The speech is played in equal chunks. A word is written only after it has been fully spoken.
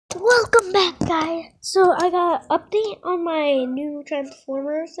Welcome back, guys. So I got an update on my new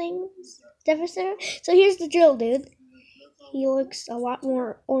Transformer things, Devastator. So here's the drill, dude. He looks a lot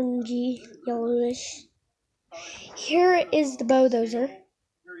more orangey, yellowish. Here is the bulldozer.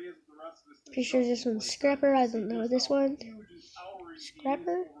 Pretty sure this one's Scrapper. I don't know this one.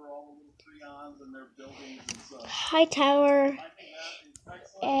 Scrapper. High Tower.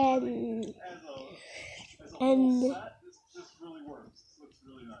 And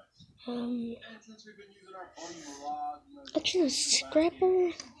actually,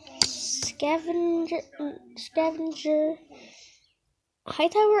 Scrapper, Scavenger, High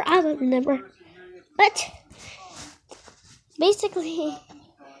Tower, I don't remember. But basically,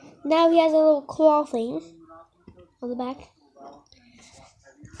 now he has a little claw thing on the back.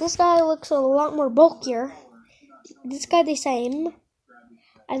 This guy looks a lot more bulkier. This guy the same.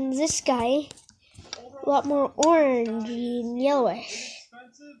 And this guy a lot more orangey and yellowish.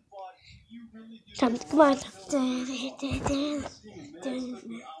 Come on.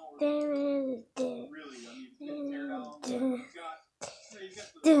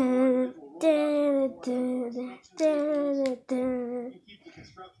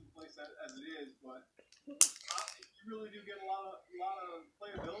 Really do get a lot of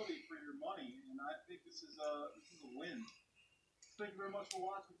playability for your money, and I think this is a win. Thank you very much for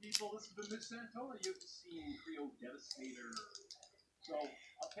watching, people. This has been Mitch Santona. You've seen KreO Devastator. So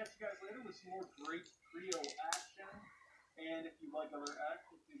I'll catch you guys later with some more great KreO action. And if you like other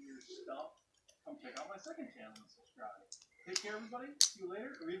action figure stuff, come check out my second channel and subscribe. Take care, everybody. See you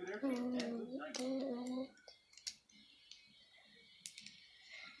later. Arrivederci and good night.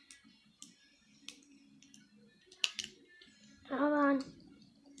 Hold on.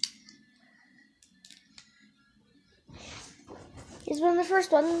 He's one of the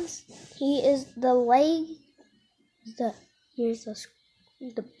first ones. He is the leg. Here's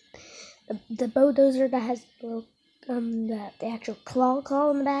the bulldozer that has the actual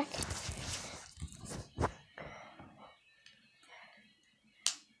claw in the back.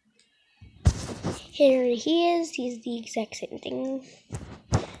 Here he is. He's the exact same thing.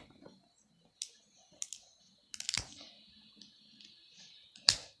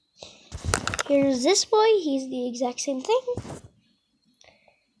 Here's this boy. He's the exact same thing.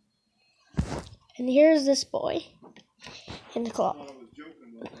 And here's this boy in the claw.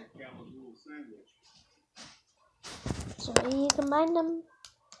 So you combine them,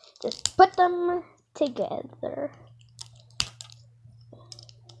 just put them together.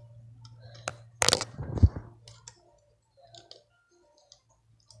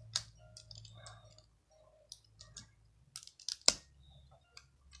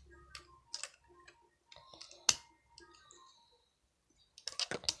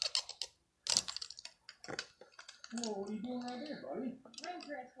 Whoa, what are you doing right there, buddy? I'm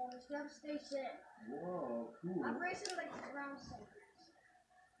Transformers Devastation. Whoa, cool. I'm racing like ground soldiers.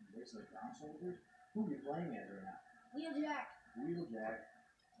 Racing like ground soldiers? Who are you playing as right now? Wheeljack. Wheeljack.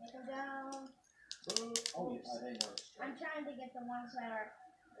 Take him down. Oh, yeah, I know. I'm trying to get the ones that are.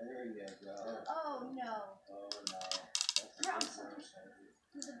 There you go. Oh no. Oh no. That's Ground soldiers.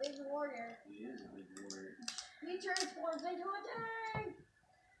 He's a big warrior. He is a big warrior. He transforms into a tank.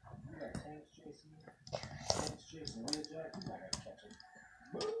 You got tanks chasing you. Tanks chasing Wheeljack. You're not gonna catch him.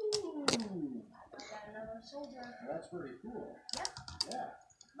 Boom! I got another soldier. That's pretty cool. Yep. Yeah.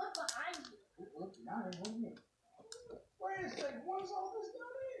 Look behind you. Look behind him. What do you mean? Wait a second. What is all this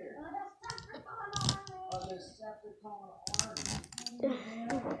down here? Oh, this Decepticon army.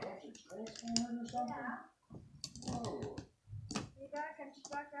 Transformers or something? Yeah. Whoa. You got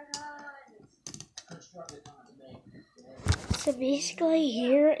Constructicons make. So basically,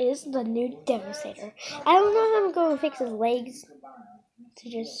 here is the new Devastator. I don't know how I'm going to fix his legs to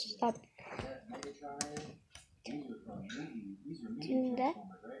just stop doing that.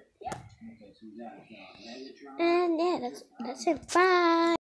 And yeah, that's it. Bye.